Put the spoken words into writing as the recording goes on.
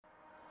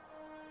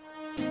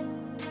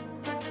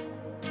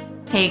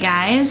Hey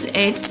guys,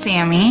 it's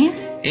Sammy.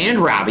 And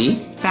Robbie.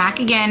 Back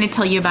again to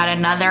tell you about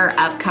another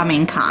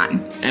upcoming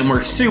con. And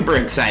we're super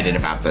excited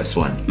about this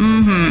one.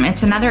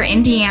 It's another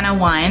Indiana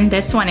one.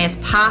 This one is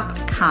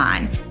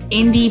PopCon.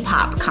 Indie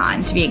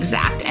PopCon to be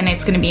exact. And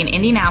it's going to be in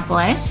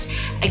Indianapolis,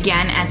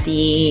 again at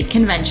the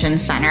Convention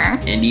Center.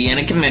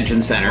 Indiana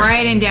Convention Center.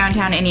 Right in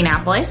downtown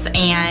Indianapolis.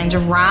 And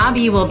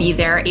Robbie will be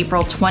there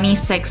April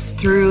 26th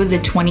through the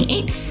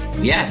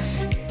 28th.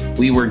 Yes.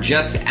 We were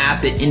just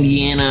at the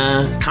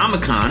Indiana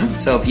Comic-Con,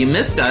 so if you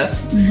missed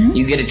us,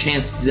 you get a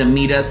chance to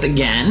meet us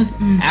again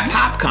at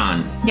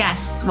PopCon.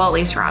 Yes, well, at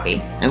least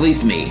Robbie. At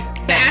least me.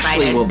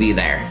 Ashley will be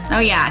there. Oh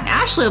yeah,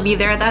 Ashley will be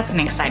there. That's an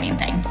exciting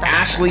thing.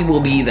 Ashley will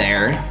be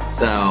there,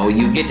 so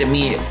you get to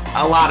meet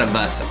a lot of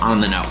us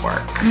on the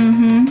network.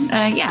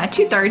 Yeah,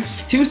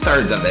 2/3.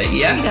 2/3 of it,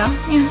 yes.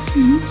 There you go.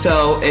 Yeah.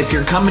 So if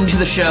you're coming to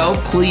the show,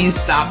 please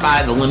stop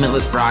by the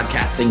Limitless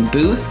Broadcasting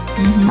booth.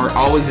 We're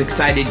always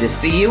excited to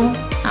see you.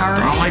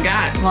 That's all I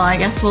got. Well, I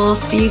guess we'll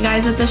see you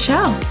guys at the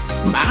show.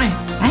 Bye.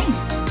 Bye.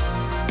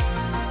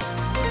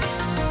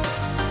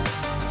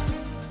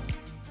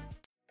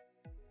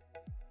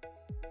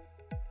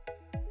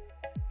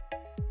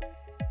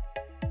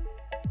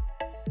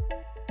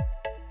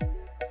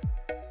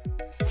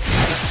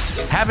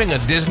 Having a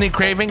Disney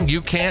craving you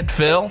can't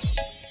fill?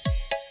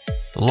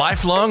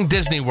 Lifelong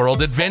Disney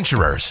World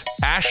adventurers,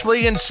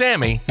 Ashley and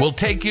Sammy will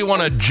take you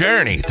on a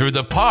journey through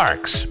the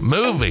parks,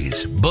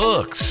 movies,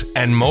 books,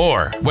 and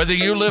more. Whether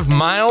you live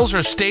miles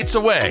or states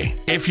away,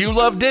 if you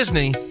love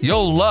Disney,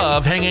 you'll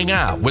love hanging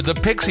out with the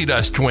Pixie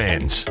Dust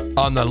Twins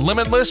on the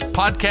Limitless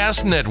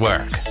Podcast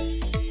Network.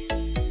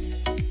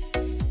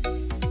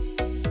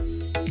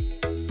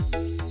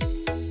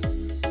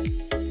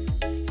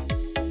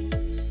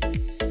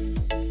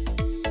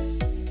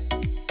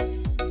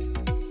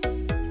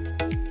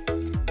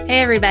 Hey,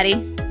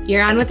 everybody.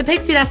 You're on with the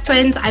Pixie Dust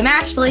Twins. I'm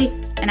Ashley.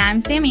 And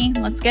I'm Sammy.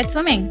 Let's get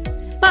swimming.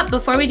 But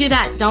before we do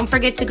that, don't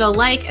forget to go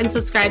like and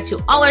subscribe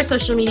to all our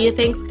social media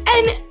things.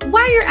 And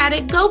while you're at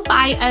it, go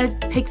buy a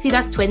Pixie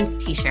Dust Twins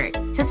t-shirt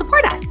to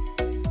support us.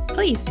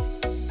 Please.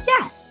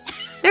 Yes.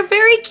 They're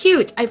very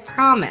cute, I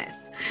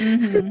promise.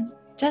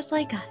 Just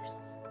like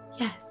us.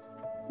 Yes.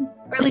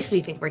 Or at least we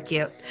think we're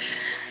cute.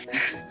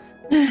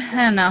 I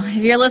don't know.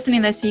 If you're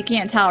listening to this, you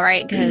can't tell,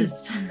 right?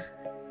 Because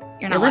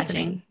you're not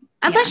listening.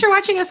 Unless you're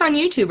watching us on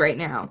YouTube right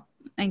now.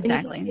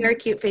 Exactly. And you can see our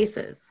cute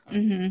faces.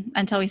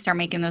 Until we start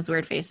making those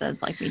weird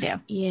faces like we do.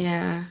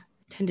 Yeah.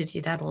 Tend to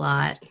do that a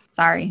lot.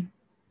 Sorry.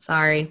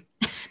 But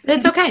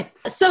it's okay.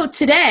 So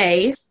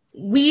today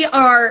we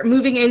are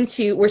moving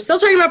into, we're still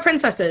talking about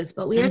princesses,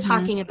 but we are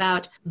talking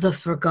about the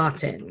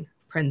forgotten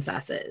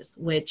princesses,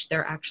 which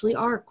there actually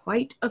are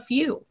quite a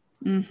few.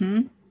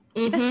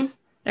 Yes.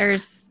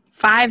 There's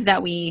 5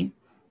 that we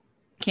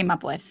came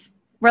up with.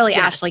 Really,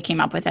 yes. Ashley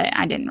came up with it.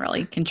 I didn't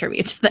really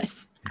contribute to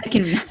this. I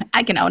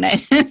can own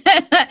it.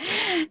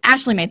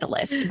 Ashley made the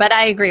list, but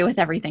I agree with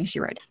everything she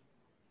wrote.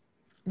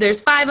 There's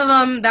 5 of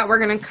them that we're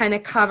going to kind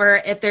of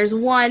cover. If there's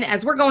one,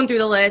 as we're going through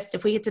the list,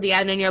 if we get to the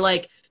end and you're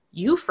like,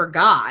 you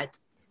forgot,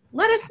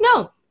 let us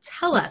know.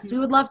 Tell us. We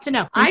would love to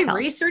know. I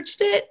researched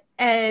it,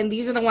 and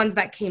these are the ones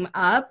that came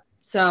up.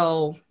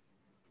 So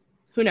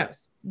who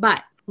knows?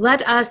 But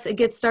let us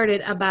get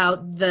started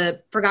about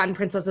the forgotten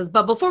princesses.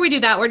 But before we do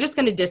that, we're just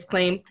going to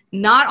disclaim,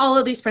 not all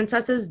of these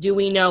princesses do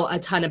we know a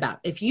ton about.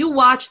 If you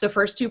watch the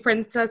first 2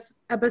 princess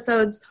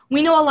episodes,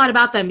 we know a lot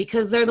about them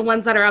because they're the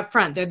ones that are up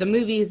front. They're the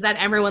movies that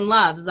everyone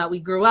loves, that we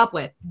grew up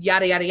with,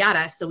 yada, yada,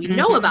 yada. So we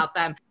know about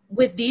them.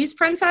 With these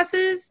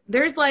princesses,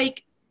 there's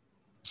like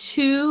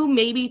 2,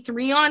 maybe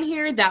 3 on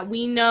here that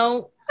we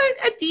know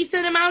a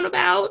decent amount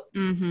about.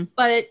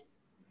 But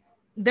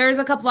there's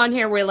a couple on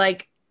here where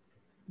like,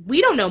 we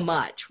don't know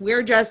much.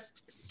 We're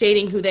just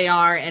stating who they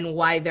are and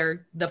why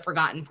they're the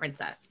forgotten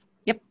princess.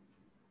 Yep.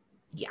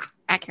 Yeah.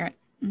 Accurate.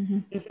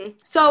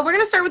 So we're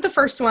going to start with the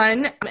first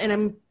one, and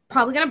I'm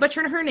probably going to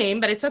butcher her name,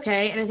 but it's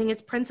okay. And I think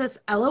it's Princess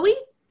Eloise.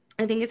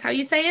 I think is how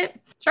you say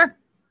it. Sure.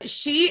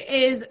 She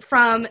is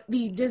from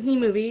the Disney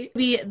movie,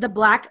 The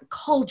Black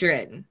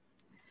Cauldron.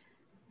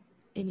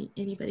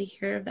 Anybody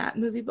hear of that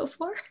movie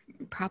before?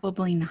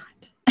 Probably not.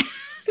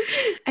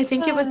 I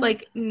think it was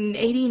like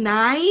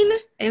 89.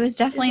 It was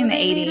definitely in the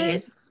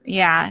 80s.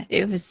 Yeah,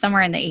 it was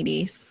somewhere in the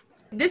 80s.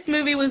 This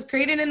movie was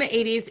created in the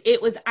 80s.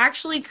 It was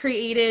actually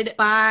created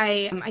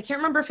by, I can't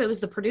remember if it was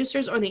the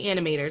producers or the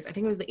animators. I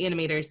think it was the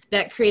animators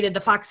that created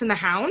The Fox and the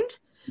Hound.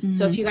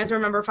 So if you guys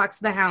remember Fox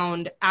and the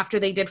Hound, after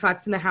they did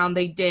Fox and the Hound,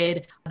 they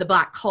did The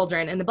Black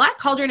Cauldron. And The Black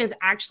Cauldron is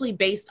actually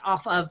based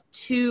off of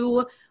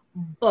 2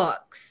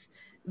 books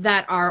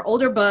that are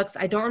older books.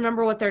 I don't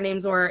remember what their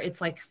names were.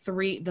 It's like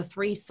the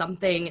three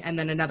something and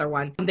then another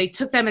one. They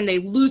took them and they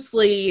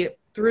loosely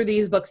threw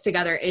these books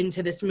together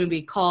into this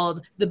movie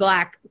called The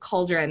Black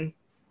Cauldron.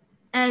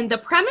 And the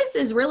premise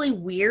is really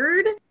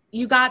weird.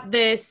 You got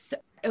this,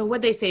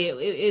 what'd they say?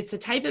 It's a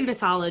type of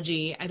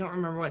mythology. I don't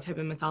remember what type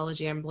of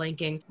mythology, I'm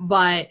blanking.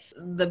 But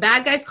the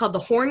bad guy's called the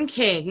Horn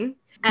King.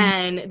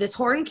 And this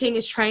Horn King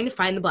is trying to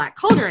find the Black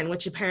Cauldron,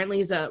 which apparently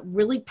is a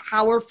really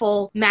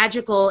powerful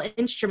magical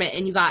instrument.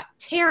 And you got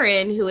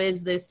Taran, who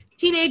is this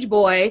teenage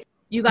boy.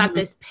 You got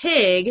this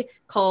pig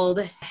called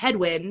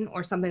Hedwyn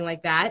or something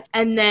like that.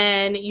 And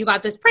then you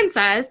got this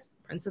Princess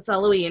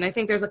Eloise. I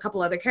think there's a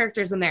couple other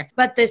characters in there.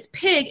 But this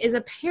pig is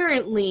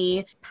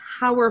apparently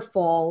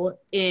powerful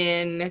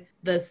in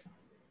this.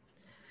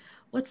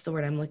 What's the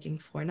word I'm looking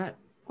for? Not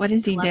what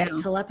does he do?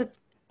 Telepathy.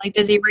 Like,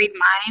 does he read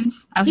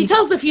minds? Oh, he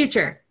tells the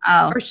future.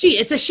 Oh. Or she.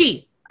 It's a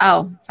she.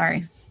 Oh,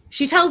 sorry.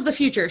 She tells the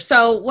future.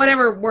 So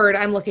whatever word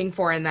I'm looking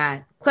for in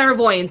that.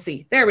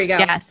 Clairvoyancy. There we go.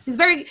 Yes.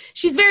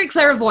 She's very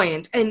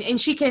clairvoyant. And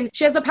she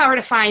has the power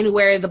to find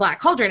where the Black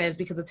Cauldron is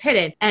because it's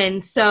hidden.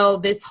 And so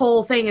this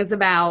whole thing is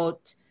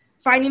about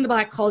finding the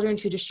Black Cauldron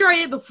to destroy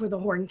it before the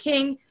Horn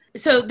King.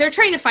 So they're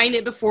trying to find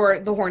it before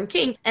the Horn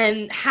King.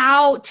 And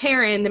how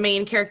Taran, the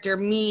main character,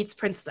 meets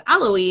Princess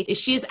Eloise is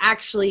she's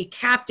actually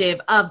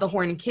captive of the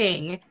Horn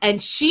King.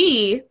 And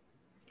she,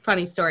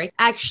 funny story,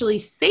 actually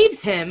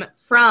saves him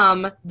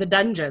from the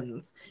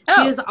dungeons.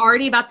 Oh. She is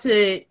already about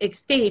to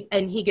escape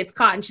and he gets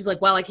caught. And she's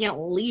like, well, I can't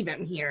leave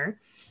him here.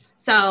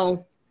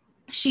 So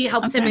she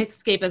helps him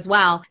escape as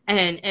well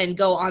and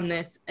go on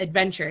this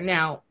adventure.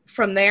 Now,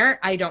 from there,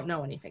 I don't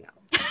know anything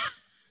else.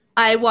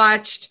 I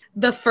watched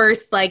the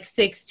first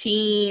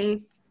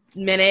 16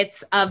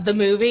 minutes of the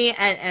movie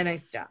and I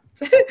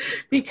stopped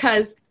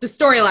because the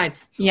storyline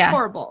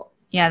horrible.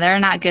 Yeah, there are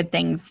not good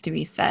things to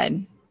be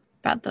said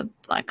about the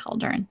Black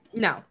Cauldron.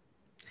 No.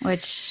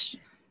 Which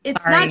she's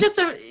not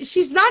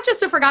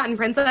just a forgotten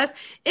princess,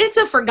 it's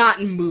a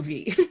forgotten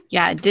movie.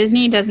 Yeah,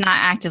 Disney does not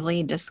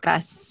actively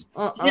discuss.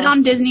 Is it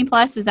on Disney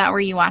Plus? Is that where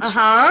you watch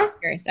it?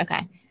 Curious.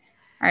 Okay.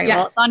 All right,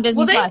 well, it's on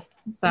Disney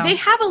Plus. So they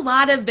have a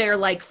lot of their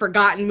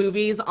forgotten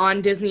movies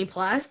on Disney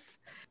Plus.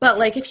 But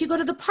if you go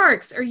to the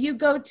parks or you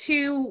go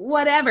to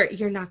whatever,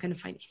 you're not going to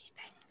find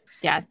anything.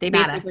 Yeah, they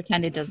basically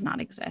pretend it does not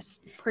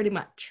exist. Pretty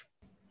much.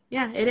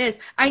 Yeah, it is.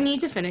 I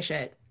need to finish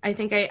it. I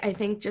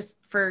think just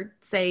for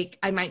sake,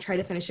 I might try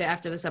to finish it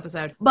after this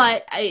episode.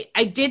 But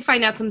I did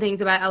find out some things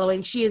about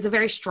Eloise. She is a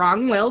very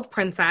strong-willed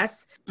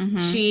princess. Mm-hmm.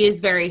 She is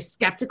very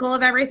skeptical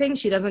of everything.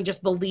 She doesn't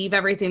just believe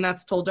everything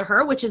that's told to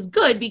her, which is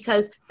good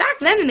because back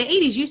then in the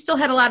 80s, you still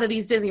had a lot of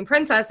these Disney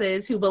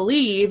princesses who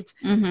believed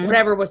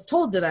whatever was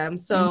told to them.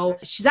 So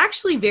she's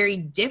actually very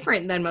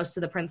different than most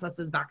of the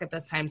princesses back at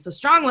this time. So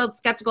strong-willed,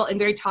 skeptical, and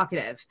very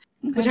talkative,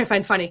 which I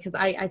find funny because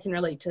I can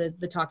relate to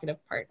the talkative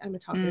part. I'm a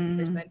talkative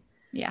person.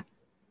 Yeah.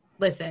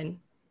 Listen,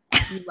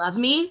 you love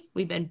me.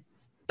 We've been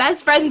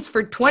best friends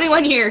for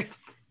 21 years.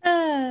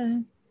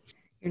 You're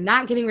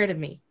not getting rid of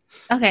me.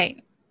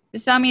 Okay.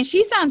 So, I mean,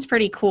 she sounds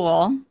pretty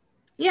cool.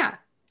 Yeah.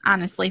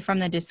 Honestly, from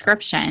the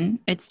description.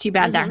 It's too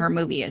bad that her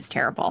movie is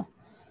terrible.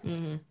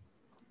 Mm-hmm.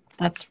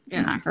 That's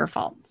not her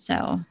fault.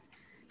 So,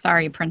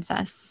 sorry,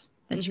 princess,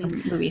 that your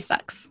movie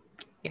sucks.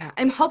 Yeah,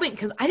 I'm hoping,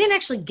 because I didn't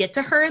actually get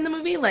to her in the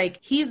movie.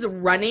 He's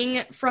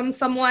running from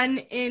someone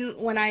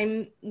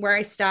where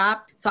I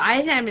stopped. So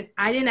I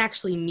didn't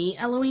actually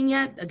meet Eloise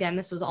yet. Again,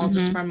 this was all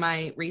just from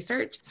my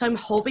research. So I'm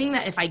hoping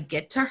that if I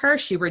get to her,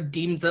 she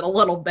redeems it a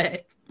little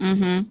bit.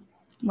 Mm-hmm.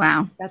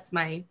 Wow. That's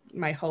my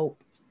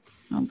hope.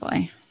 Oh,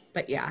 boy.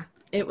 But yeah,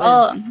 it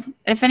was. Well,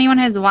 if anyone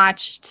has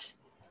watched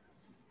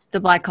The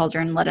Black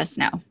Cauldron, let us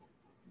know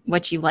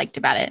what you liked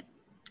about it.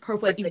 Or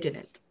what you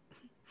didn't.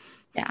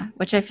 Yeah,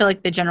 which I feel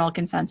like the general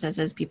consensus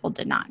is people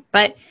did not.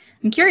 But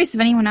I'm curious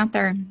if anyone out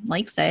there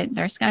likes it.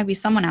 There's got to be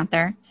someone out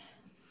there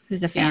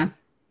who's a fan,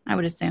 I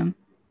would assume.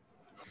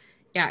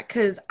 Yeah,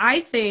 because I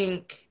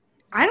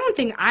don't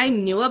think I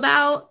knew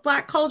about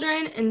Black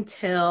Cauldron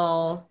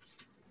until,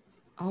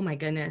 oh my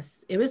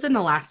goodness, it was in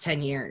the last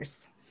 10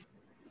 years.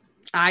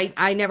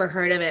 I never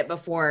heard of it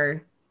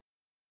before.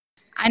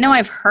 I know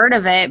I've heard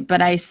of it,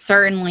 but I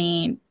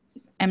certainly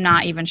am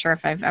not even sure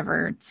if I've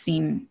ever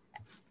seen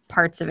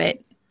parts of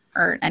it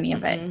or any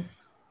of it.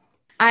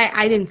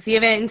 I didn't see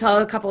of it until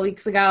a couple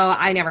weeks ago.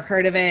 I never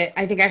heard of it.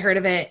 I think I heard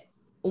of it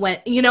when,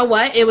 you know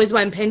what? It was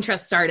when Pinterest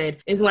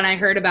started is when I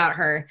heard about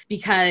her,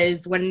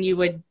 because when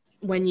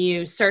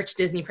you search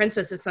Disney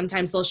princesses,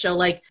 sometimes they'll show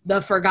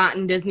the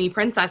forgotten Disney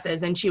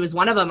princesses. And she was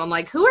one of them. I'm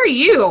like, who are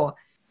you?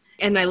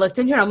 And I looked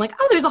into it. I'm like,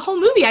 oh, there's a whole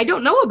movie I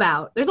don't know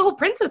about. There's a whole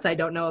princess I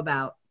don't know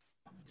about.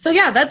 So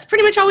yeah, that's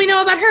pretty much all we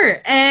know about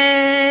her.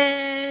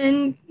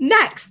 And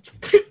next.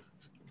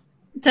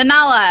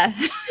 Tanala.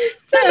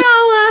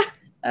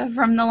 Tanala.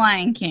 From The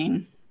Lion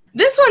King.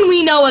 This one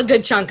we know a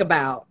good chunk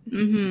about.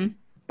 Mm-hmm.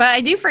 But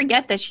I do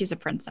forget that she's a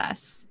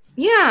princess.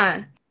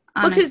 Yeah.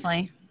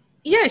 Honestly.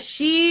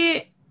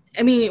 She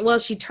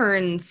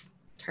turns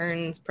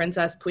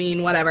princess,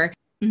 queen, whatever,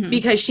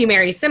 because she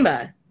marries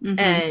Simba. Mm-hmm.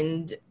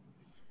 And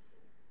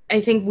I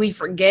think we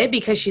forget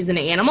because she's an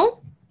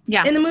animal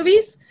in the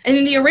movies. And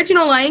in the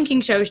original Lion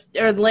King show,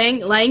 or the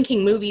Lion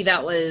King movie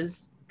that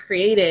was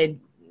created,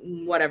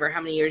 whatever,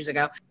 how many years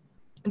ago,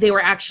 they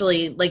were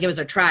actually, it was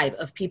a tribe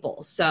of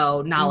people.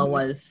 So Nala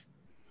was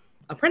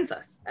a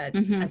princess at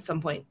some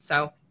point.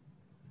 So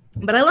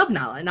But I love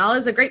Nala. Nala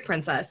is a great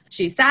princess.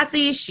 She's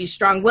sassy. She's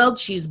strong-willed.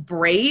 She's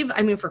brave.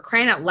 I mean, for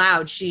crying out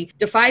loud, she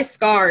defies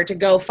Scar to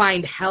go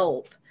find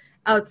help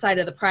outside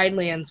of the Pride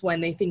Lands when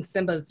they think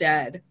Simba's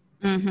dead,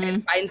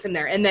 and finds him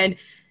there. And then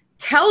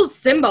tells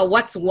Simba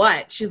what's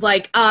what. She's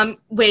like,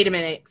 wait a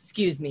minute.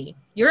 Excuse me.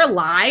 You're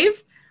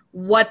alive?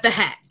 What the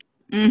heck?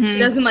 She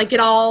doesn't like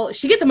it all.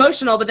 She gets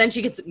emotional, but then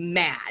she gets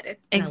mad.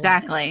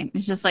 Exactly.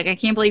 It's just like, I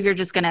can't believe you're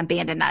just going to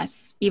abandon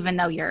us, even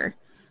though you're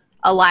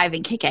alive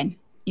and kicking.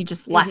 You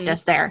just left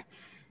us there.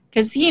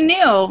 Because he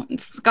knew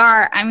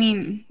Scar, I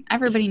mean,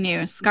 everybody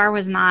knew Scar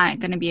was not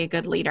going to be a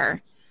good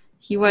leader.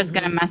 He was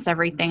going to mess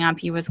everything up.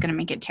 He was going to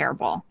make it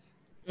terrible.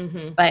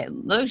 But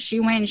look,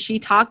 she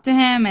talked to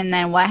him, and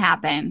then what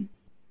happened?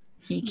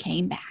 He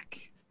came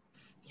back.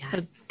 Yes.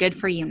 So good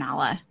for you,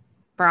 Nala.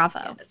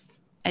 Bravo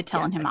at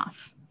telling him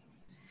off.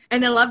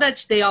 And I love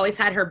that they always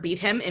had her beat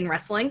him in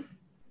wrestling.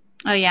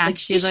 Oh, yeah. Like,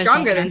 she's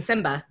stronger than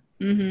Simba.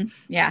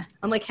 Yeah.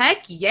 I'm like,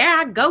 heck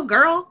yeah, go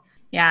girl.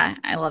 Yeah,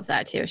 I love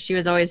that too. She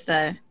was always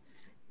the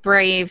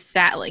brave,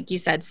 like you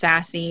said,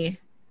 sassy.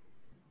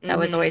 That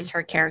was always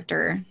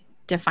her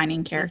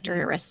defining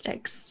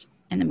characteristics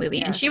in the movie.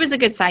 Yeah. And she was a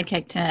good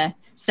sidekick to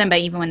Simba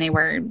even when they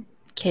were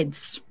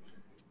kids.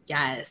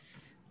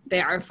 Yes. They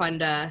are fun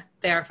to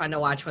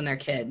watch when they're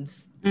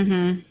kids.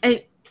 And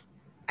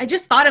I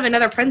just thought of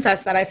another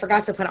princess that I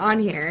forgot to put on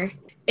here.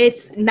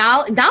 It's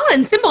Nala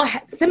and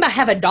Simba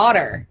have a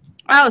daughter.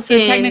 Oh,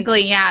 so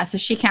technically, yeah. So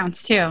she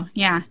counts too.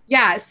 Yeah.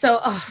 Yeah. So,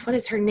 what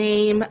is her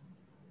name?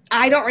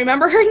 I don't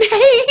remember her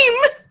name.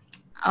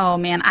 Oh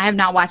man, I have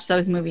not watched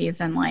those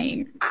movies and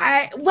like.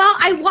 I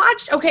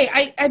watched.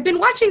 Okay, I've been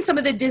watching some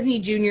of the Disney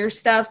Junior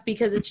stuff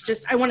because it's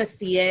just I want to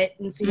see it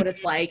and see what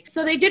it's like.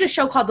 So they did a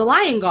show called The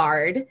Lion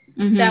Guard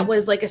that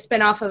was like a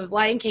spinoff of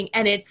Lion King,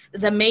 and it's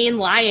the main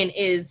lion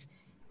is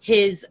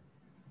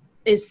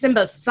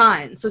Simba's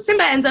son. So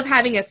Simba ends up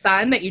having a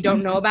son that you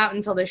don't know about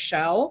until this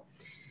show.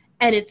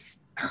 And it's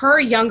her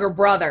younger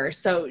brother.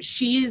 So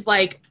she's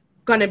like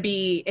going to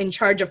be in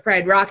charge of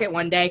Pride Rocket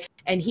one day.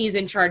 And he's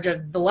in charge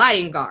of the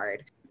Lion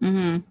Guard.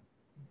 And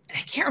I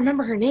can't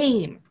remember her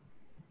name.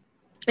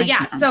 But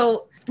yeah,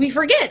 so we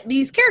forget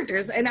these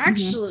characters. And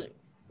actually,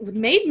 would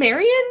Maid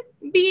Marian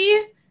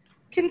be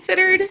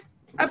considered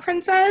a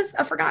princess?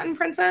 A forgotten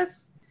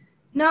princess?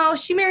 No,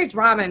 she marries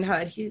Robin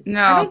Hood.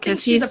 I don't think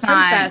she's a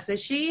princess,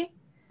 is she?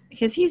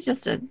 Because he's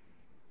just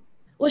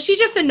Was she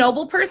just a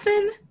noble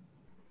person?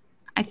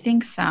 I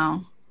think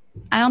so.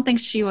 I don't think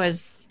she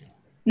was.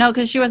 No,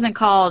 because she wasn't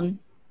called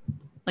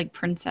like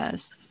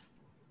princess.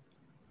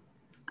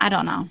 I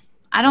don't know.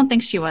 I don't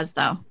think she was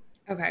though.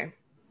 Okay.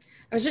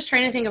 I was just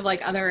trying to think of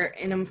like other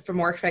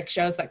anamorphic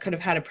shows that could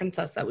have had a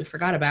princess that we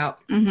forgot about.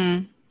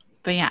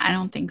 But yeah, I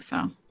don't think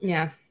so.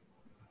 Yeah.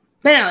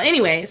 But no,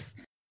 anyways,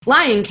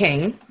 Lion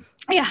King.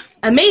 Yeah.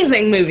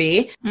 Amazing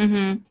movie.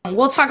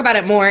 We'll talk about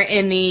it more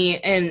in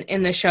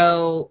the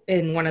show,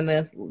 in one of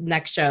the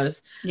next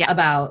shows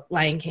about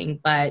Lion King.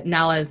 But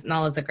Nala's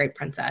a great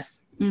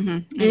princess.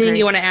 Anything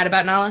you want to add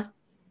about Nala?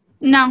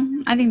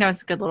 No, I think that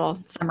was a good little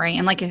summary.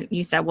 And like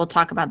you said, we'll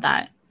talk about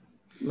that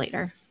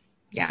later.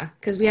 Yeah,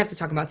 because we have to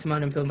talk about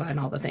Timon and Pumbaa and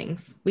all the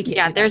things. We can't.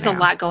 Yeah, there's a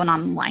lot going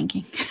on in Lion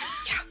King.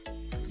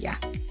 Yeah.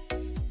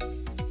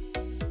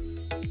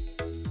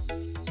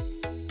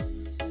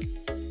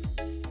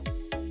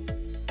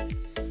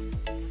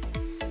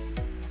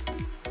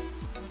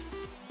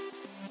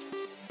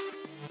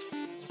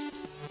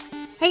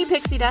 Hey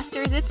Pixie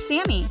Dusters, it's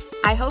Sammy.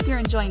 I hope you're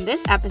enjoying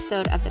this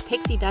episode of the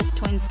Pixie Dust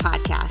Twins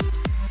podcast.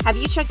 Have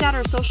you checked out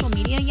our social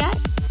media yet?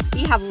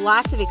 We have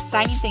lots of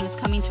exciting things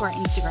coming to our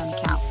Instagram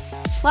account.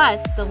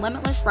 Plus, the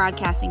Limitless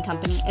Broadcasting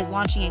Company is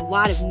launching a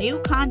lot of new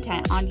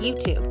content on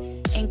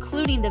YouTube,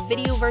 including the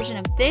video version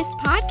of this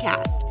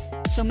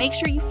podcast. So make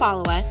sure you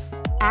follow us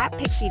at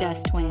Pixie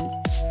Dust Twins,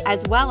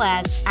 as well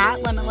as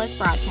at Limitless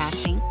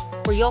Broadcasting,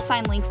 where you'll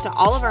find links to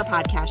all of our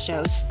podcast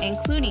shows,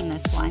 including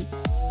this one,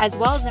 as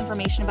well as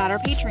information about our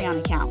Patreon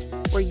account,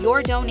 where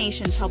your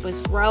donations help us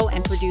grow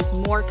and produce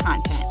more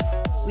content.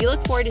 We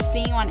look forward to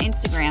seeing you on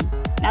Instagram.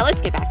 Now let's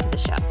get back to the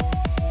show.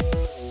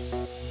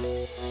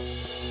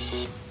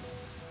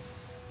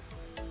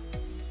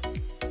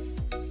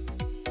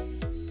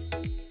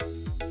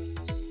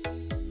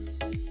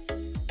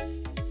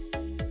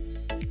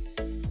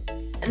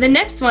 The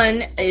next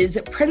one is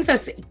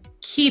Princess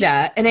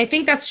Kida, and I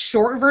think that's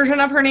short version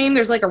of her name.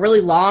 There's like a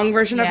really long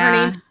version of her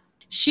name.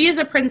 She is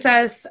a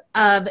princess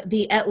of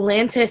the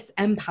Atlantis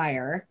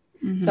Empire.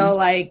 So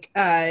like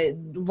the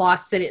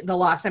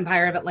Lost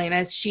Empire of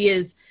Atlantis. She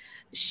is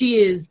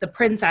the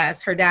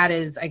princess. Her dad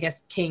is, I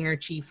guess, king or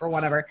chief or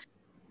whatever.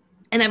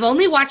 And I've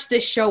only watched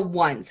this show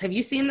once. Have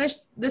you seen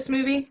this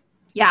movie?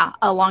 Yeah,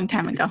 a long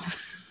time ago.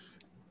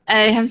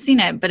 I have seen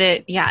it, but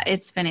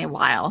it's been a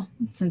while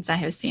since I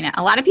have seen it.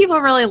 A lot of people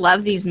really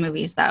love these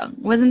movies, though.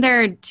 Wasn't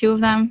there 2 of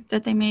them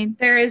that they made?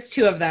 There is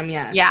 2 of them,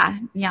 yes. Yeah.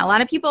 A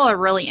lot of people are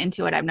really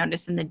into it. I've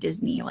noticed in the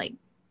Disney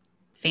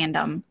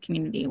fandom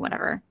community,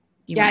 whatever.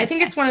 I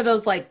think it's one of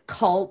those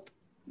cult.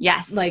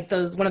 Yes.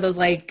 One of those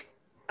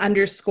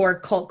underscore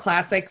cult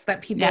classics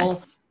that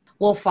people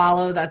we'll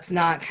follow that's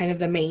not kind of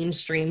the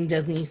mainstream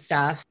Disney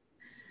stuff,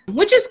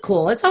 which is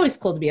cool. It's always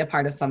cool to be a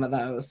part of some of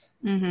those.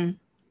 Mm-hmm.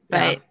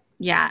 But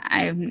yeah,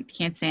 I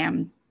can't say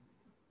I'm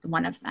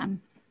one of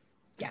them.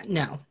 Yeah,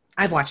 no.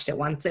 I've watched it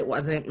once. It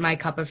wasn't my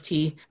cup of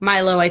tea.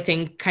 Milo, I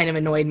think, kind of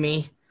annoyed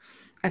me.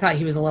 I thought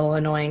he was a little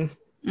annoying.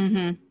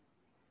 Mm-hmm.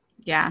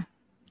 Yeah.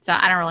 So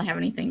I don't really have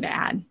anything to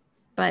add.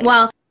 But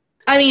well,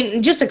 I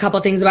mean, just a couple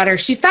things about her.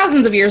 She's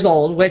thousands of years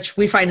old, which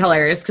we find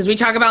hilarious because we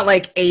talk about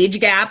like age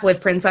gap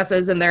with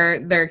princesses and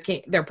their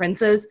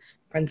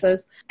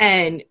princes.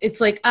 And it's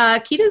like,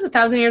 Kita's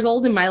 1,000 years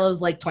old and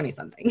Milo's like 20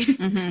 something.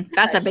 Mm-hmm.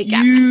 That's a big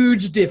gap.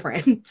 Huge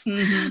difference.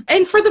 Mm-hmm.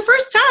 And for the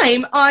first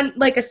time on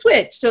like a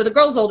Switch. So the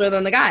girl's older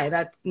than the guy.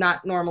 That's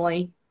not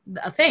normally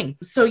a thing.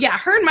 So yeah,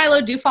 her and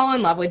Milo do fall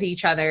in love with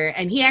each other.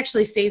 And he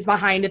actually stays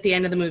behind at the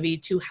end of the movie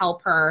to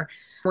help her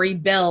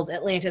rebuild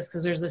Atlantis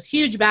because there's this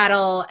huge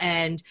battle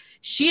and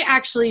she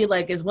actually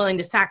like is willing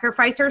to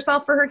sacrifice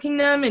herself for her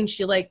kingdom. And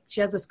she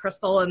has this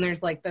crystal and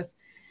there's like this,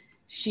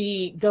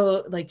 she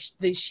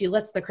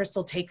lets the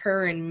crystal take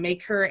her and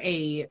make her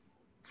a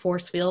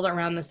force field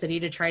around the city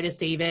to try to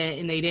save it.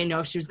 And they didn't know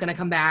if she was going to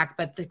come back,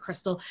 but the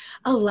crystal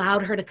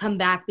allowed her to come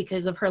back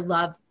because of her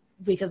love,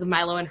 because of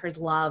Milo and her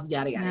love,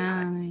 yada, yada,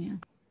 yada. Yeah.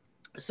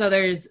 So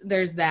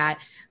there's that.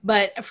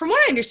 But from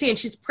what I understand,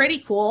 she's pretty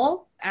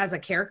cool as a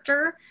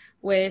character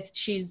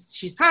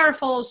she's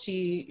powerful.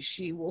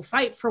 She will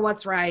fight for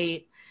what's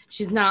right.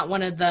 She's not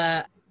one of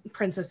the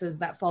princesses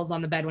that falls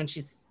on the bed when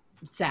she's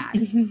sad.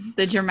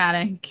 The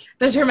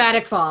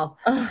dramatic fall.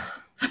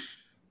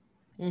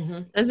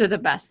 Mm-hmm. Those are the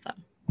best though.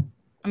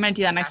 I'm gonna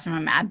do that next time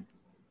I'm mad.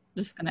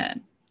 Just gonna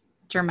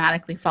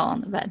dramatically fall on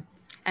the bed,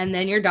 and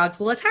then your dogs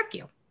will attack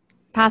you.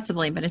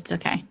 Possibly, but it's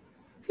okay.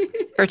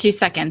 For 2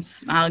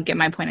 seconds, I'll get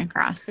my point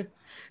across.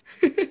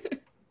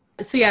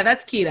 So yeah,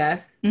 that's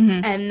Kita.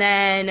 Mm-hmm. And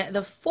then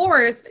the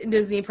fourth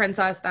Disney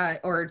princess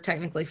or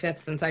technically fifth,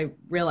 since I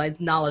realized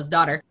Nala's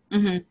daughter,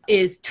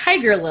 is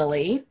Tiger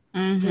Lily.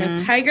 Mm-hmm. Now,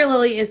 Tiger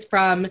Lily is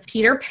from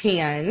Peter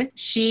Pan.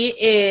 She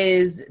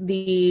is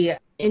the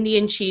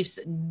Indian chief's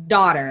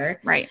daughter.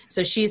 Right.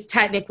 So she's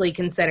technically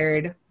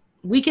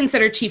we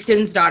consider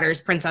chieftains' daughters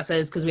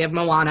princesses because we have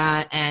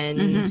Moana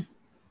and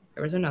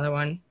there was another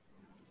one.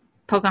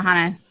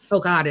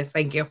 Pocahontas,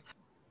 thank you.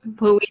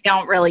 Who we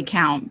don't really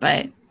count,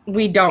 but...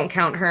 We don't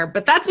count her,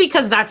 but that's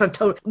because that's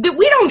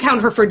we don't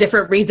count her for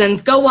different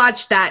reasons. Go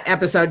watch that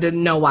episode to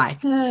know why.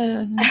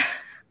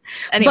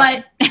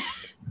 Anyway. But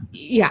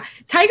yeah,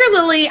 Tiger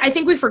Lily, I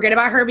think we forget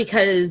about her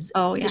because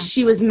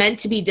she was meant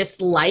to be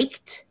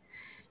disliked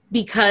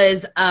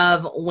because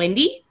of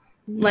Wendy.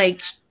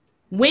 Like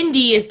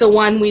Wendy is the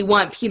one we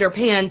want Peter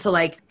Pan to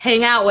like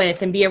hang out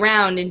with and be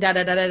around and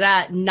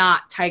da-da-da-da-da,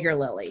 not Tiger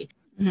Lily.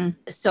 Mm-hmm.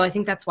 So I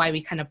think that's why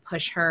we kind of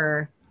push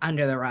her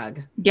under the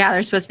rug. Yeah,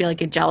 there's supposed to be like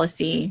a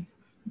jealousy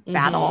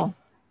battle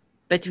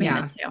between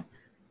the two.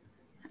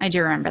 I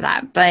do remember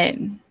that, but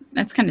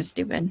that's kind of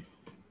stupid.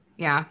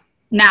 Yeah.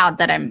 Now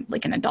that I'm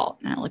like an adult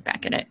and I look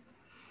back at it,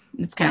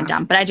 it's kind of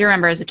dumb. But I do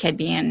remember as a kid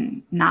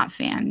being not a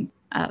fan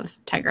of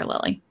Tiger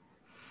Lily.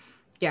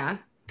 Yeah,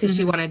 because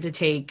she wanted to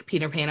take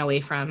Peter Pan away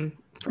from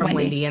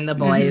Wendy and the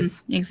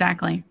boys. Mm-hmm.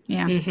 Exactly.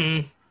 Yeah.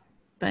 Mm-hmm.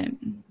 But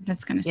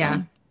that's kind of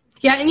silly.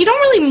 Yeah, and you don't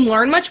really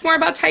learn much more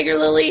about Tiger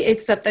Lily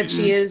except that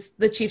she is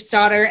the chief's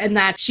daughter and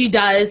that she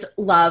does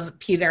love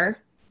Peter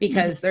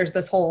because there's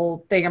this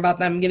whole thing about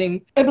them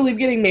getting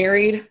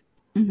married.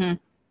 Mm-hmm.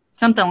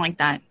 Something like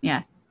that,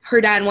 yeah. Her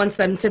dad wants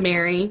them to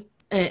marry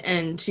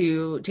and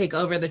to take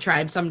over the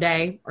tribe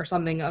someday or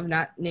something of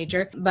that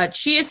nature. But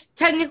she is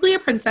technically a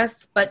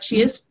princess, but she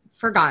is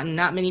forgotten.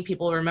 Not many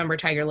people remember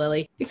Tiger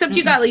Lily, except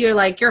you got your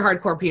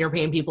hardcore Peter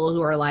Pan people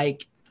who are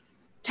like,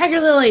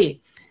 Tiger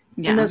Lily.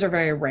 Yeah. And those are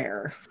very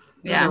rare.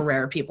 Those are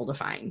rare people to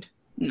find.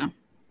 No.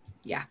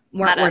 Yeah.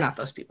 We're not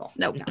those people.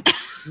 Nope.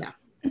 No.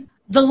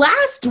 The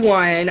last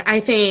one,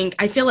 I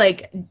feel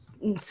like,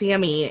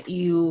 Sammy,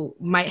 you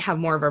might have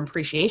more of an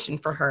appreciation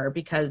for her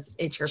because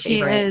it's your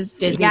favorite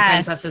Disney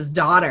princess's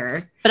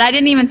daughter. But I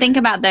didn't even think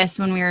about this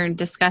when we were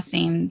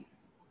discussing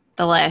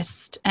the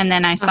list. And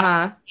then I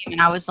saw her name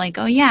and I was like,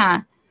 oh,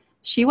 yeah,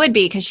 she would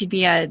be because she'd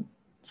be a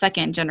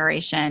second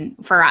generation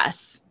for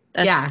us.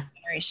 Second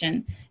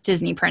generation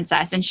Disney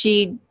princess. And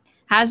she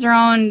has her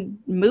own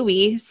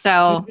movie,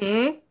 so...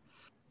 Mm-hmm.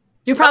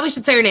 You probably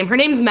should say her name. Her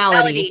name's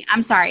Melody.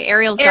 I'm sorry.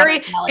 Ariel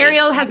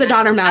has a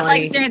daughter, Melody.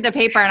 I'm like staring at the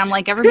paper, and I'm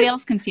like, everybody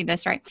else can see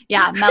this, right?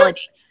 Yeah, Melody.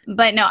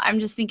 But no,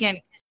 I'm just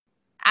thinking,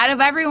 out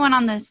of everyone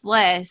on this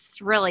list,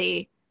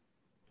 really,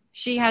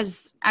 she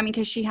has... I mean,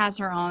 because she has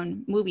her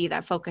own movie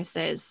that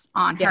focuses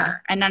on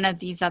her, and none of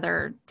these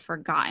other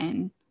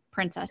forgotten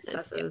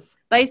princesses.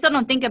 But I still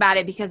don't think about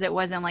it because it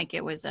wasn't like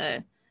it was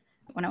a...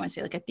 When I want to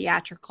say like a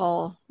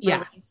theatrical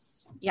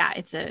release. Yeah,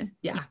 it's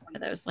one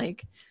of those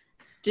like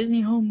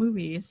Disney home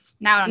movies.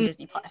 Now on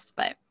Disney Plus,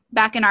 but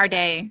back in our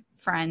day,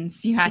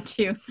 friends, you had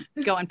to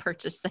go and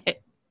purchase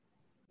it.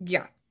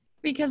 Yeah.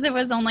 Because it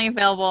was only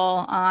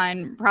available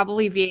on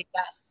probably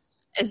VHS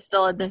is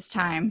still at this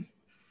time,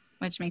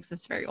 which makes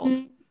us very old.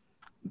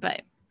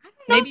 But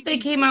maybe they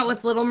came out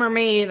with Little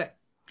Mermaid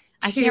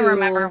I can't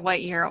remember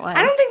what year it was.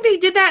 I don't think they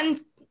did that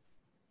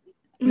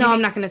No,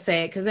 I'm not going to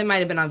say it because it might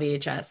have been on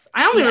VHS.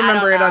 I only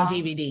remember it on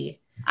DVD.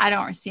 I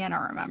don't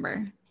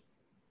remember.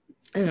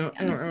 I don't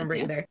remember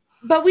either.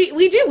 But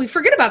we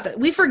forget about that.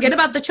 We forget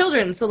about the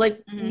children. So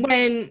like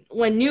when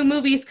new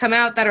movies come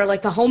out that are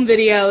like the home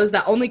videos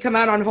that only come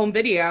out on home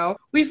video,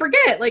 we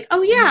forget like,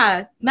 oh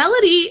yeah,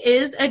 Melody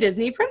is a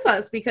Disney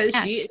princess because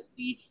she is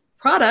the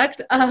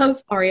product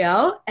of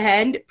Ariel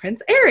and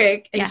Prince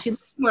Eric. And she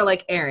looks more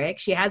like Eric.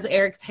 She has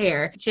Eric's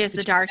hair. She has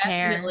the dark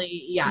hair.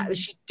 Yeah,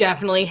 she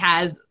definitely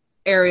has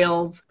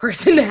Ariel's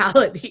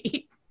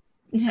personality.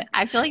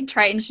 I feel like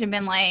Triton should have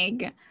been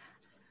like,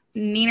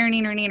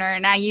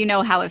 neener. Now you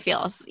know how it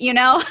feels, you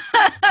know?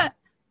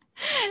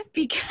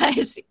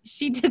 Because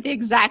she did the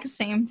exact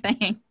same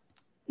thing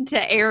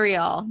to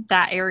Ariel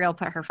that Ariel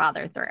put her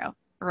father through,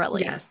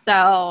 really. Yes.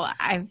 So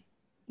I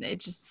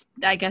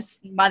guess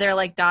mother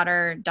like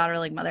daughter, daughter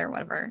like mother,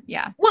 whatever.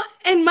 Yeah. Well,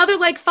 and mother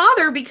like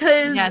father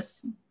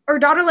because or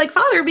daughter like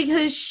father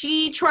because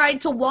she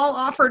tried to wall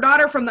off her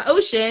daughter from the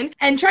ocean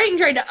and Triton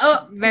tried to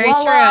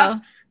wall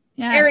off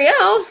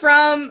Ariel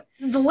from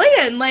the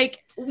land.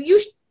 Like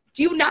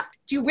do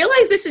you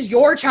realize this is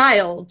your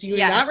child? Do you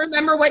not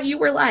remember what you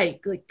were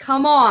like? Like,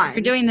 come on.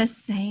 You're doing the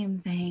same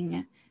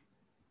thing.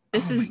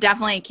 This is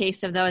definitely a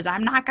case of those.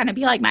 I'm not going to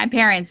be like my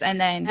parents. And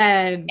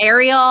then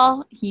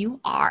Ariel, you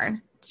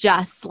are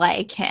just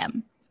like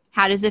him.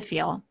 How does it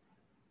feel?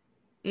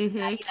 Mm-hmm.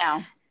 You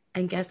know.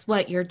 And guess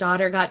what? Your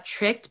daughter got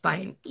tricked by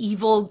an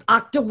evil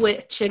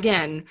octowitch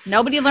again.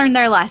 Nobody learned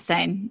their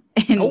lesson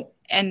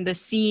in the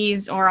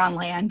seas or on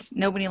land.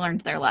 Nobody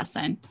learned their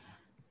lesson.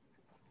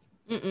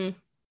 Mm-mm.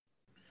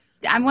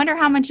 I wonder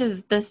how much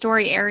of the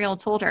story Ariel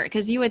told her,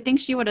 because you would think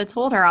she would have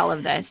told her all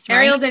of this. Right?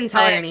 Ariel didn't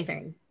tell her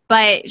anything.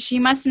 But she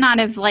must not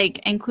have like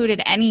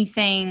included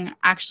anything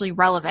actually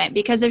relevant,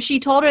 because if she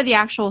told her the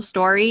actual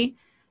story,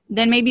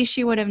 then maybe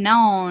she would have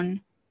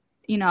known,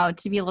 you know,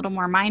 to be a little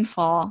more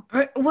mindful.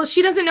 Well,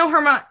 she doesn't know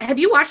her mom. Have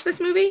you watched this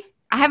movie?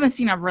 I haven't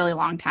seen it in a really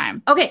long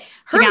time. Okay.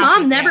 Her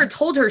mom never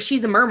told her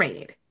she's a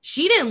mermaid.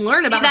 She didn't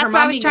learn about her mom. That's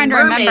why I was trying to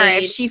remember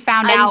if she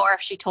found out or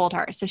if she told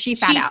her. So she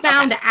found out. She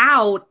found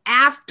out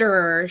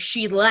after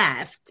she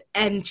left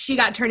and she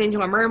got turned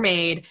into a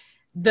mermaid.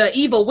 The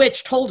evil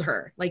witch told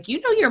her, like, you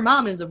know, your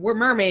mom is a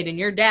mermaid and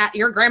your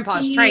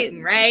grandpa's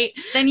Triton, right?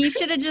 Then you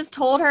should have just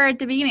told her at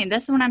the beginning.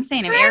 This is what I'm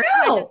saying. If Eric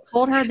just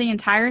told her the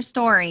entire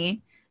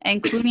story,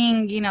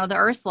 including, you know, the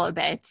Ursula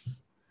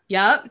bits.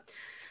 Yep.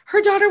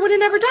 Her daughter would have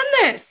never done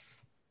this.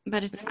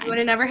 But it's fine. Would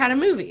have never had a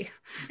movie.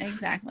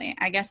 Exactly.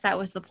 I guess that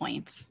was the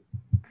point.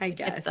 I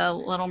guess. It's the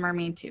Little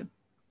Mermaid too.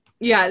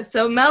 Yeah,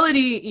 so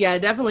Melody,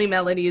 definitely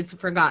Melody is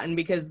forgotten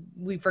because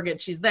we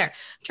forget she's there.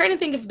 I'm trying to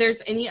think if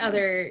there's any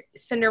other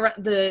Cinderella,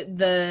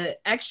 the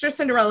extra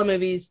Cinderella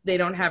movies, they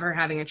don't have her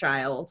having a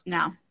child.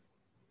 No.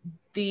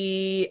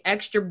 The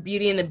extra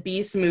Beauty and the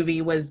Beast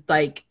movie was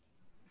like,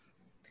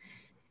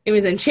 it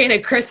was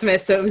Enchanted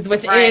Christmas, so it was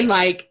within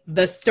like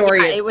the story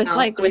itself. It was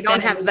like so we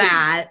don't have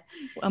that.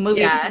 A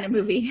movie within a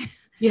movie.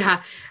 Yeah.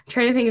 I'm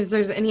trying to think if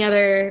there's any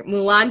other.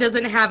 Mulan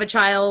doesn't have a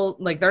child.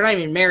 Like, they're not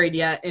even married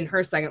yet in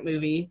her second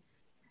movie.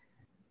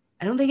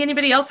 I don't think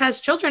anybody else has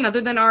children other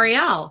than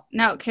Ariel.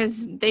 No,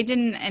 because they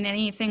didn't in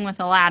anything with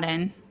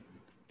Aladdin.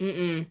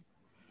 Mm-mm.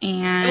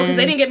 And because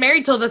they didn't get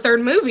married till the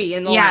third movie.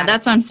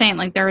 That's what I'm saying.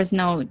 Like, there was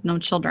no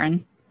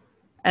children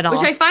at all.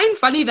 Which I find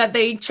funny that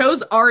they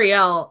chose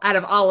Ariel out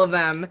of all of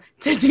them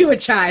to do a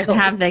child. To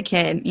have the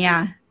kid,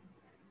 yeah.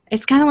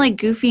 It's kind of like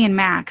Goofy and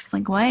Max.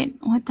 Like, what?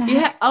 What the heck?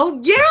 Yeah.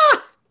 Oh, yeah.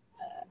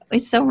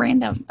 It's so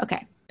random.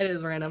 Okay. It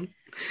is random.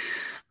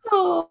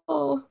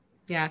 Oh,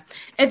 yeah.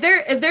 If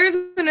there's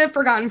a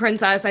forgotten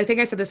princess, I think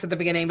I said this at the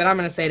beginning, but I'm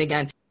going to say it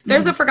again.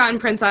 There's a forgotten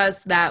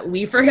princess that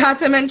we forgot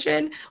to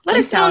mention. Let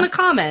us know in the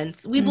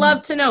comments. We'd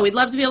love to know. We'd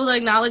love to be able to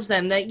acknowledge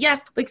them that,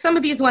 yes, like some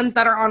of these ones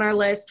that are on our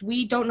list,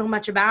 we don't know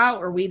much about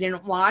or we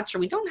didn't watch or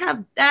we don't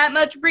have that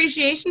much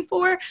appreciation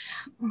for,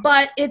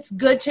 but it's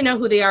good to know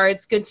who they are.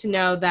 It's good to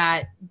know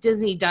that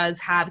Disney does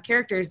have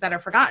characters that are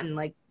forgotten.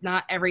 Like,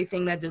 not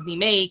everything that Disney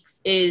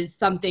makes is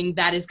something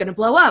that is going to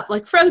blow up,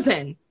 like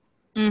Frozen.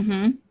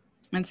 Mm-hmm.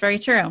 That's very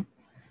true.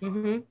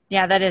 Mm-hmm.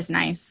 Yeah, that is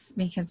nice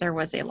because there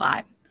was a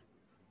lot.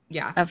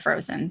 Yeah, of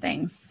Frozen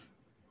things.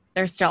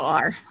 There still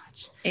are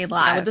a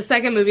lot. Yeah, with the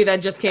second movie that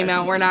just came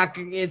out,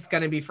 it's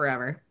going to be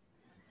forever.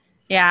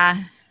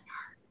 Yeah.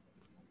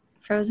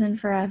 Frozen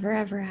forever,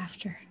 ever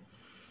after.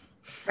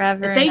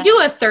 Forever. If they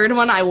do a third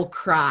one, I will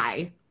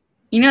cry.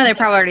 You know, they're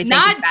probably already thinking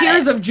Not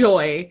tears of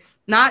joy.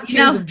 Not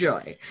tears of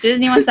joy.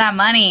 Disney wants that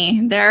money.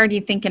 They're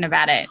already thinking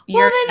about it.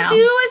 Well, then do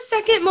a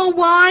second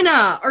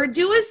Moana or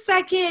do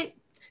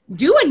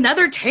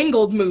another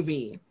Tangled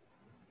movie.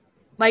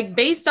 Like,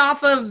 based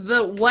off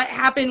of what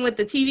happened with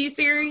the TV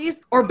series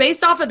or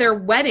based off of their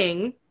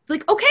wedding.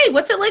 Like, okay,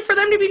 what's it like for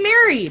them to be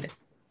married?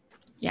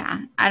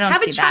 Yeah, I don't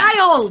have see a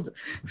child.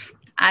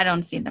 I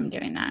don't see them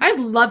doing that. I'd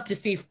love to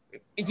see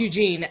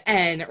Eugene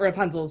and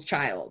Rapunzel's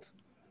child.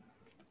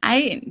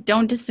 I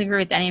don't disagree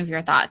with any of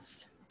your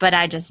thoughts, but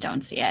I just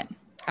don't see it.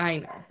 I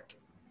know.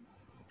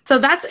 So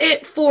that's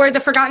it for the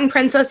Forgotten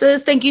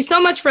Princesses. Thank you so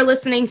much for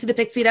listening to the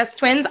Pixie Dust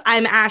Twins.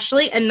 I'm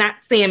Ashley, and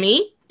that's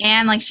Sammy.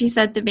 And like she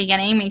said at the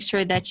beginning, make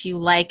sure that you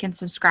like and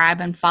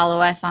subscribe and follow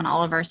us on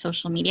all of our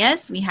social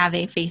medias. We have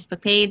a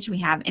Facebook page. We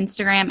have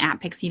Instagram at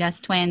Pixie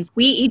Dust Twins.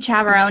 We each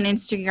have our own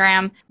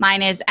Instagram.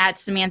 Mine is at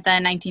Samantha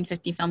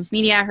 1950 Films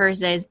Media.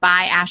 Hers is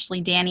by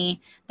Ashley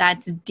Danny.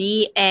 That's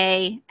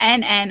DANNIE.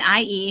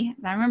 I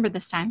remember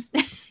this time.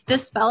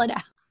 Just spell it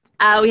out.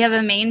 We have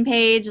a main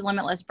page,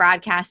 Limitless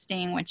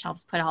Broadcasting, which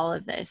helps put all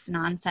of this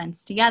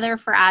nonsense together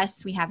for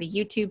us. We have a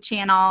YouTube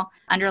channel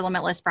under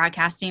Limitless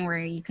Broadcasting where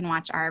you can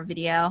watch our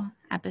video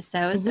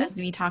episodes, as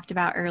we talked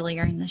about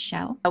earlier in the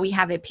show. We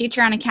have a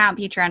Patreon account,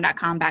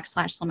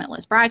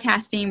 patreon.com/Limitless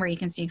Broadcasting, where you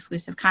can see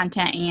exclusive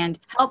content and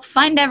help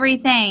fund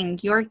everything.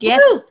 Your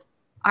gifts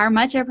are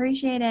much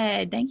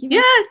appreciated. Thank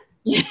you.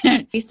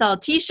 Yeah. We sell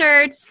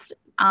t-shirts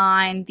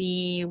on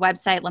the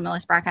website,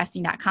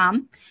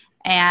 limitlessbroadcasting.com.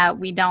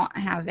 We don't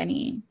have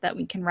any that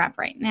we can rep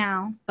right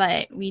now,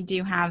 but we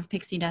do have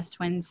Pixie Dust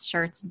Twins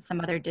shirts and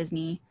some other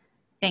Disney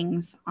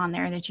things on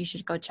there that you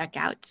should go check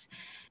out.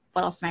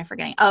 What else am I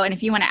forgetting? Oh, and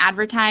if you want to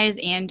advertise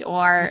and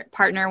or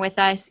partner with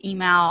us,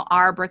 email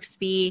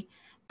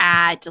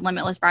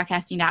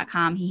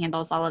rbrooksby@limitlessbroadcasting.com. He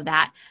handles all of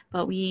that.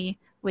 But we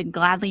would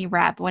gladly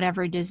rep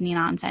whatever Disney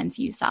nonsense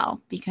you sell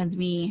because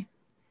we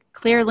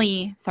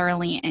clearly,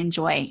 thoroughly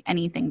enjoy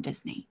anything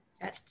Disney.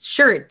 Yes.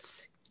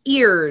 Shirts,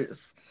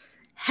 ears,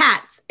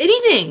 hats,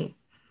 anything.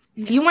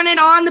 If you want it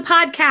on the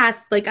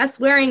podcast, like us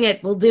wearing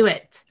it, we'll do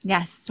it.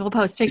 Yes, we'll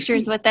post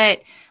pictures with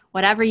it,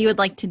 whatever you would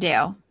like to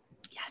do.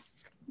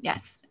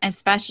 Yes,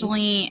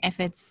 especially if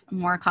it's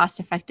more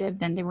cost effective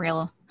than the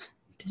real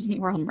Disney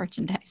World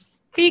merchandise.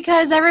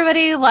 Because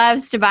everybody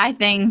loves to buy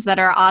things that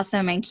are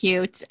awesome and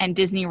cute and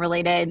Disney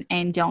related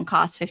and don't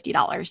cost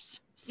 $50.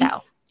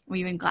 So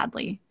we would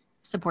gladly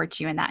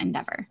support you in that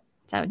endeavor.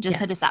 So just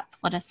hit us up,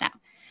 let us know.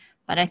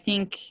 But I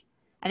think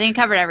I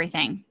covered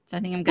everything. So I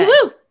think I'm good.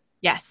 Woo-hoo!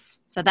 Yes.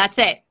 So that's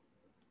it.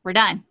 We're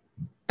done.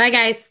 Bye,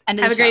 guys.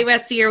 Have a great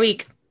rest of your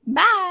week.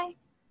 Bye.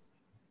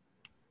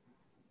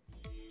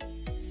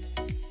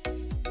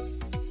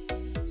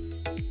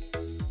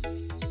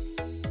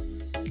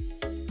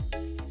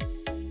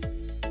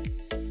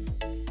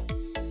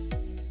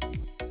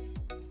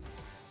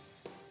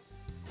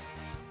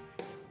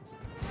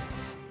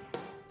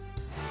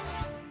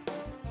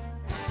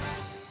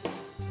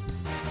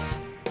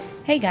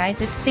 Hey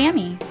guys, it's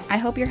Sammy. I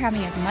hope you're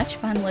having as much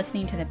fun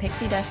listening to the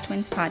Pixie Dust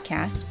Twins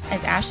podcast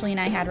as Ashley and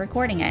I had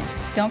recording it.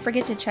 Don't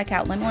forget to check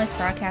out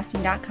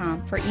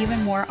limitlessbroadcasting.com for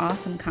even more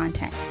awesome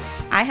content.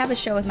 I have a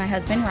show with my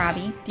husband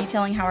Robbie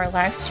detailing how our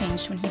lives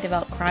changed when he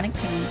developed chronic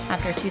pain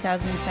after a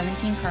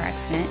 2017 car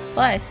accident.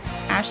 Plus,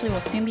 Ashley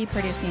will soon be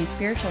producing a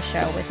spiritual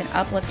show with an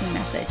uplifting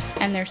message,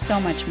 and there's so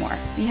much more.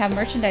 We have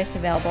merchandise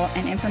available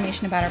and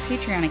information about our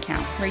Patreon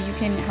account where you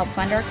can help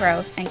fund our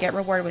growth and get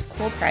rewarded with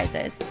cool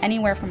prizes,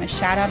 anywhere from a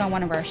shout out on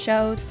one of our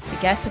shows, to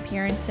guest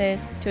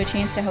appearances, to a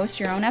chance to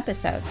host your own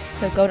episode.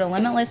 So go to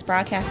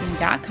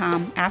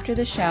limitlessbroadcasting.com after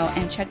the show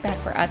and check back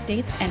for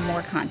updates and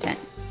more content.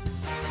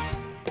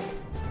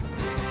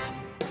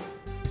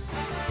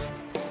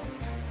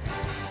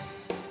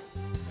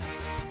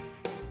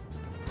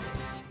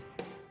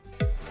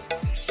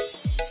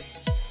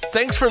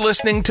 Thanks for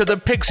listening to the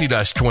Pixie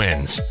Dust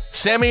Twins,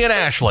 Sammy and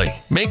Ashley.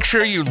 Make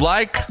sure you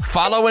like,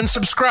 follow, and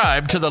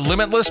subscribe to the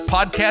Limitless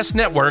Podcast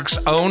Network's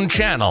own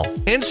channel,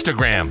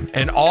 Instagram,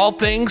 and all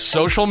things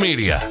social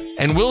media.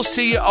 And we'll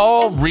see you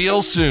all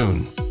real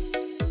soon.